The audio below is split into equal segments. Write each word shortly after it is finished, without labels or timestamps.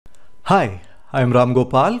Hi, I'm Ram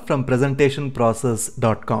Gopal from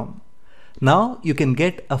presentationprocess.com. Now you can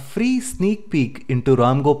get a free sneak peek into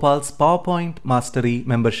Ram Gopal's PowerPoint Mastery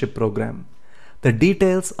membership program. The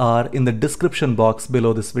details are in the description box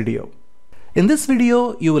below this video. In this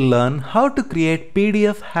video, you will learn how to create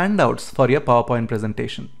PDF handouts for your PowerPoint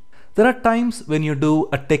presentation. There are times when you do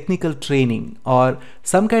a technical training or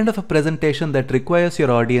some kind of a presentation that requires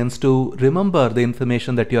your audience to remember the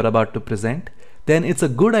information that you're about to present. Then it's a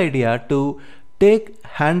good idea to take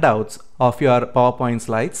handouts of your PowerPoint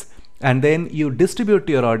slides and then you distribute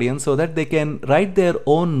to your audience so that they can write their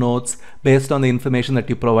own notes based on the information that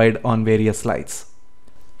you provide on various slides.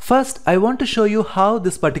 First, I want to show you how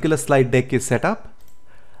this particular slide deck is set up.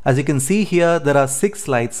 As you can see here, there are 6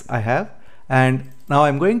 slides I have, and now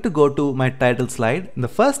I'm going to go to my title slide. And the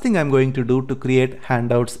first thing I'm going to do to create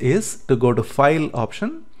handouts is to go to File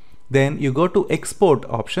option, then you go to Export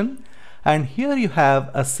option, and here you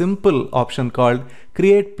have a simple option called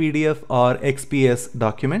Create PDF or XPS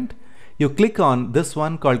document. You click on this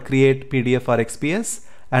one called Create PDF or XPS,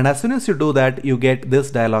 and as soon as you do that, you get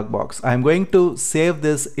this dialog box. I'm going to save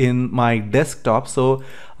this in my desktop, so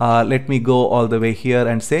let me go all the way here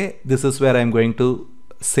and say this is where I'm going to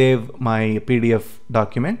save my PDF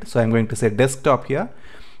document. So I'm going to say desktop here.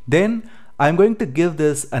 Then I'm going to give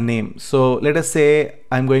this a name. So let us say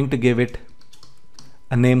I'm going to give it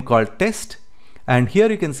a name called test, and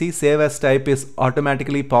here you can see save as type is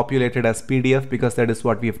automatically populated as PDF because that is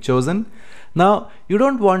what we have chosen. Now you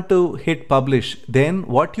don't want to hit publish, then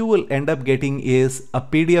what you will end up getting is a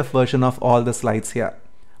PDF version of all the slides here.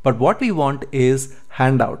 But what we want is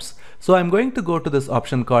handouts. So I'm going to go to this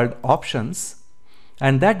option called options,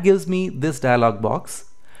 and that gives me this dialog box,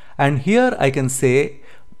 and here I can say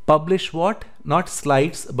publish what? Not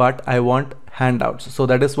slides, but I want handouts. So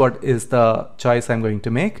that is what is the choice I'm going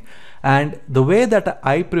to make. And the way that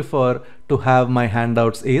I prefer to have my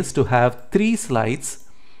handouts is to have 3 slides.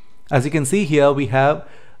 As you can see here, we have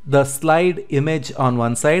the slide image on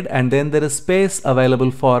one side, and then there is space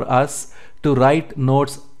available for us to write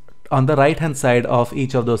notes on the right hand side of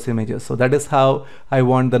each of those images. So that is how I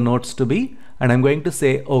want the notes to be, and I'm going to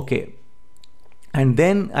say OK. And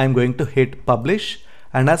then I'm going to hit publish.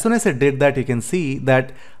 And as soon as I did that, you can see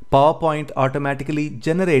that PowerPoint automatically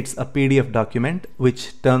generates a PDF document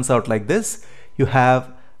which turns out like this. You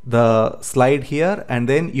have the slide here, and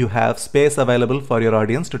then you have space available for your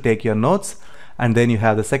audience to take your notes, and then you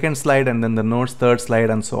have the second slide, and then the notes, third slide,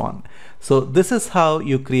 and so on. So this is how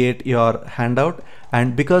you create your handout,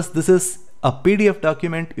 and because this is a PDF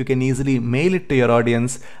document, you can easily mail it to your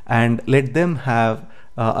audience and let them have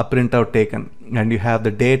a printout taken, and you have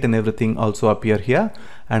the date and everything also appear here.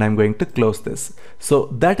 And I'm going to close this. So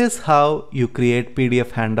that is how you create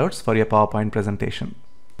PDF handouts for your PowerPoint presentation.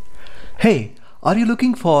 Hey, are you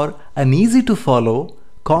looking for an easy to follow,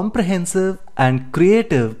 comprehensive and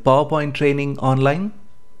creative PowerPoint training online?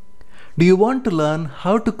 Do you want to learn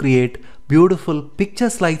how to create beautiful picture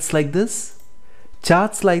slides like this,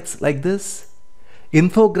 chart slides like this,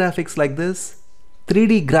 infographics like this,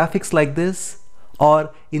 3D graphics like this,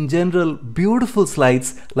 or in general beautiful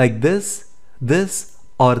slides like this,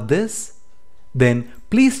 or this? Then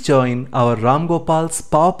please join our Ram Gopal's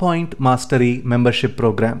PowerPoint Mastery membership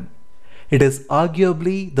program. It is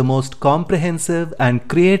arguably the most comprehensive and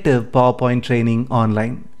creative PowerPoint training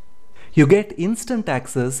online. You get instant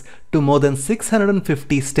access to more than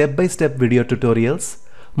 650 step-by-step video tutorials,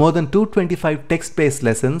 more than 225 text-based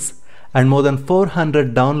lessons, and more than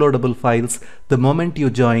 400 downloadable files the moment you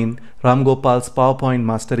join Ram Gopal's PowerPoint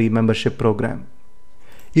Mastery membership program.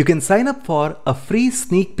 You can sign up for a free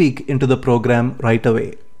sneak peek into the program right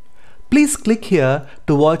away. Please click here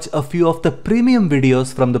to watch a few of the premium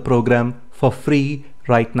videos from the program for free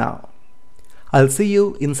right now. I'll see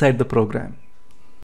you inside the program.